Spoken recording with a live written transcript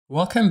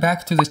Welcome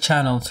back to the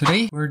channel.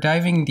 Today we're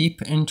diving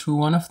deep into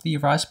one of the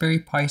Raspberry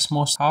Pi's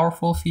most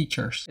powerful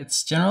features,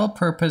 its general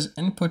purpose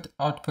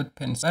input-output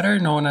pins, better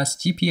known as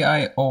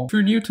GPIO. If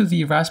you're new to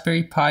the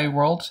Raspberry Pi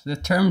world, the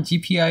term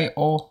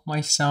GPIO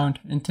might sound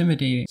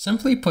intimidating.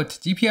 Simply put,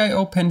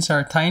 GPIO pins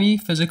are tiny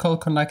physical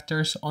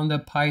connectors on the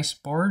Pi's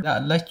board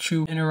that let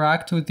you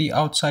interact with the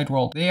outside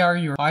world. They are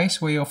your Pi's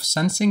way of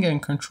sensing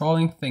and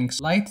controlling things: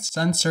 lights,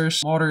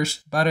 sensors,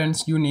 motors,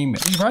 buttons, you name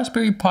it. The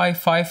Raspberry Pi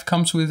 5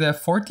 comes with a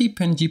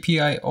 40-pin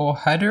GPIO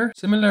header,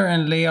 similar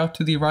in layout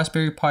to the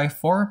Raspberry Pi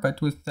 4,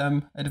 but with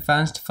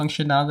advanced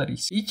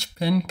functionalities. Each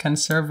pin can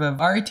serve a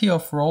variety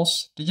of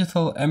roles: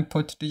 digital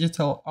input,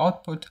 digital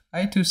output,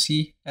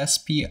 I2C,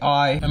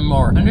 SPI, and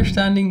more.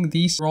 Understanding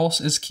these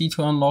roles is key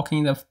to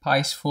unlocking the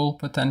Pi's full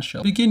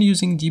potential. To begin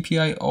using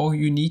GPIO,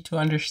 you need to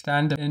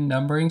understand the pin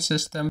numbering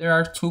system. There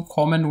are two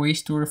common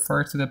ways to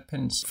refer to the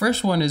pins. The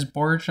first one is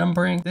board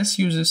numbering. This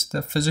uses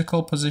the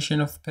physical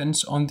position of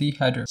pins on the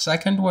header.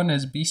 Second one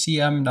is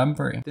BCM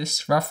numbering.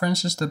 This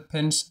references the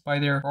pins by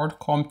their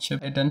Broadcom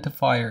chip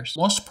identifiers.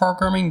 Most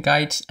programming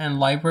guides and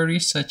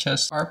libraries such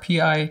as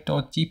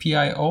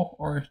RPI.GPIO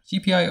or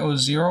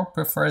GPIO0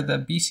 prefer the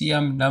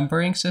BCM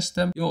numbering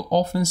system. You'll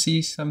often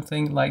see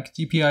something like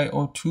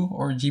GPIO2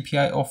 or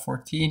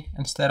GPIO14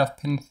 instead of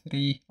pin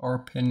 3 or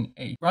pin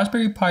 8.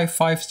 Raspberry Pi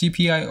 5's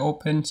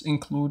GPIO pins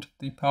include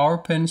the power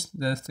pins,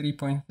 the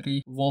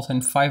 3.3 volt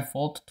and 5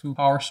 volt to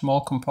power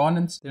small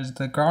components. There's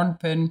the ground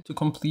pin to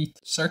complete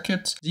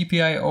circuits,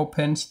 GPIO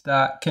pins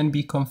that can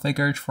be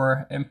configured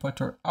for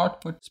input or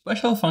output,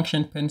 special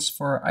function pins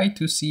for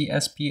I2C,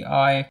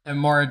 SPI, and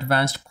more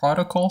advanced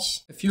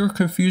protocols. If you're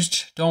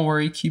confused, don't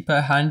worry, keep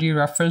a handy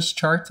reference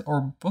chart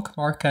or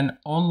bookmark an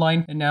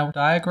online Pinout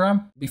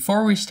diagram.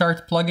 Before we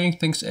start plugging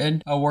things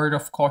in, a word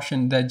of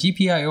caution: the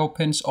GPIO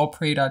pins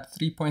operate at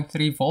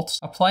 3.3 volts.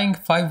 Applying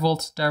 5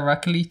 volts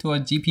directly to a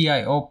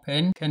GPIO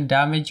pin can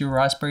damage your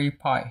Raspberry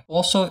Pi.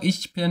 Also,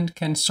 each pin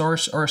can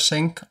source or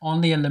sink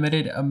only a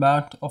limited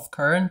amount of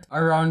current,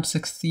 around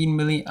 16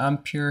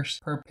 milliamperes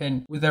per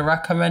pin, with a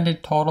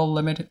recommended total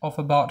limit of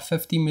about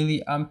 50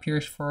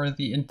 milliamperes for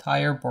the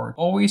entire board.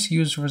 Always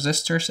use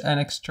resistors and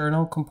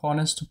external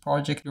components to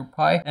project your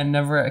Pi and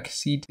never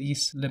exceed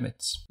these limits.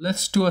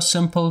 Let's do a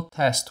simple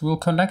test. We'll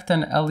connect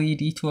an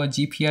LED to a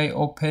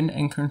GPIO pin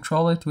and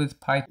control it with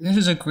Python. This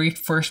is a great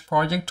first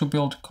project to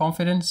build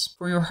confidence.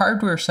 For your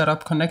hardware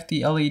setup, connect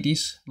the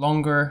LED's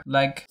longer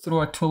leg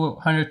through a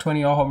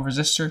 220 ohm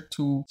resistor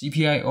to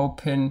GPIO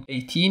pin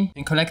 18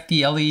 and connect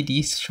the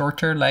LED's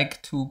shorter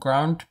leg to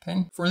ground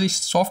pin. For the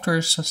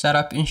software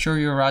setup, ensure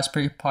your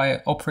Raspberry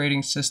Pi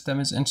operating system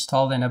is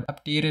installed and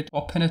updated.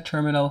 Open a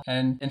terminal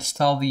and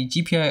install the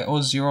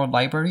GPIO0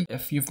 library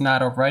if you've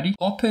not already.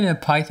 Open a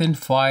Python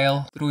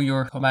file through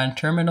your command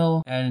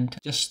terminal and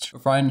just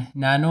run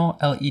nano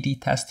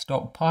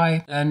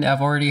ledtest.py, and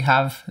I've already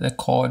have the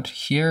code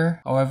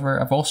here.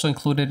 However, I've also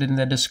included it in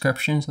the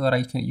description so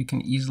that you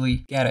can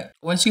easily get it.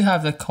 Once you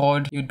have the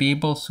code, you'd be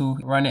able to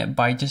run it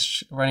by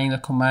just running the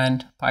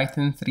command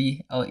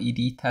python3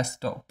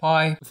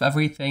 ledtest.py. If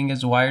everything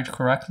is wired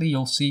correctly,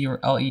 you'll see your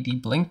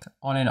LED blink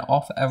on and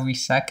off every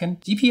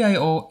second.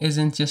 GPIO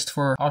isn't just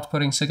for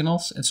outputting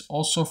signals, it's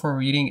also for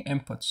reading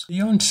inputs.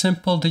 Beyond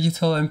simple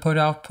digital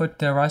input-output,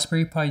 the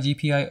Raspberry Pi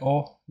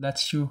GPIO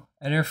lets you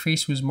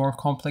interface with more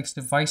complex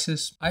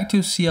devices.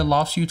 I2C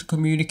allows you to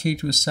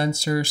communicate with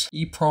sensors,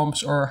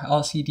 EEPROMs, or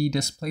LCD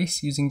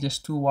displays using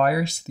just two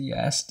wires, the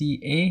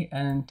SDA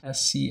and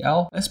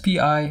SCL.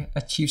 SPI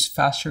achieves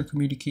faster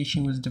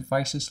communication with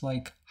devices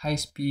like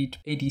high-speed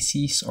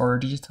ADCs or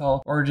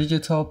digital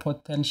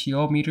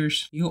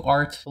potentiometers.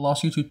 UART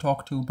allows you to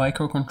talk to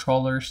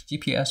microcontrollers,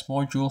 GPS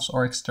modules,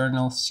 or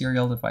external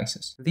serial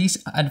devices. These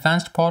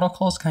advanced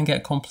protocols can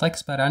get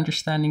complex, but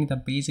understanding the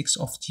basics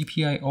of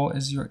GPIO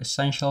is your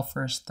essential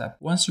first step.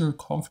 Once you're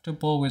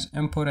comfortable with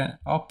input and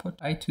output,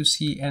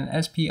 I2C and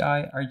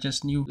SPI are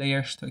just new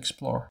layers to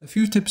explore. A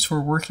few tips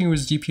for working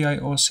with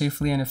GPIO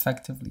safely and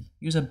effectively: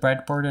 use a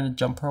breadboard and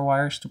jumper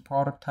wires to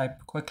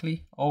prototype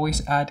quickly.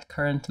 Always add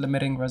current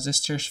limiting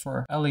resistors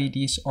for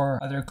LEDs or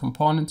other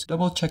components.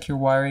 Double check your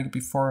wiring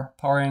before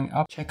powering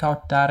up. Check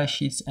out data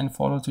sheets and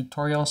photo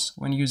tutorials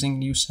when using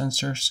new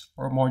sensors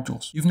or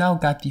modules. You've now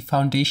got the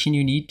foundation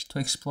you need to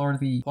explore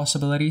the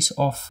possibilities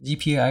of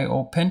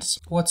GPIO pins.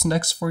 What's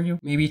next for you?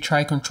 Maybe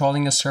try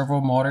controlling a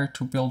servo motor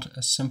to build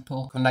a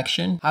simple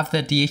connection. Have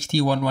the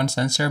DHT11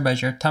 sensor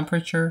measure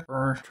temperature,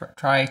 or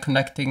try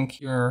connecting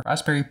your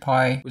Raspberry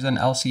Pi with an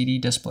LCD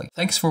display.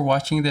 Thanks for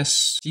watching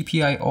this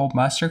GPIO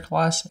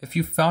masterclass. If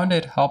you found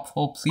it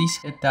helpful, please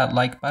hit that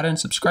like button,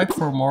 subscribe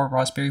for more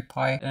Raspberry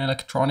Pi and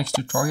electronics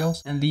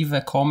tutorials, and leave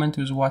a comment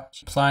with what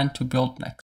you plan to build next.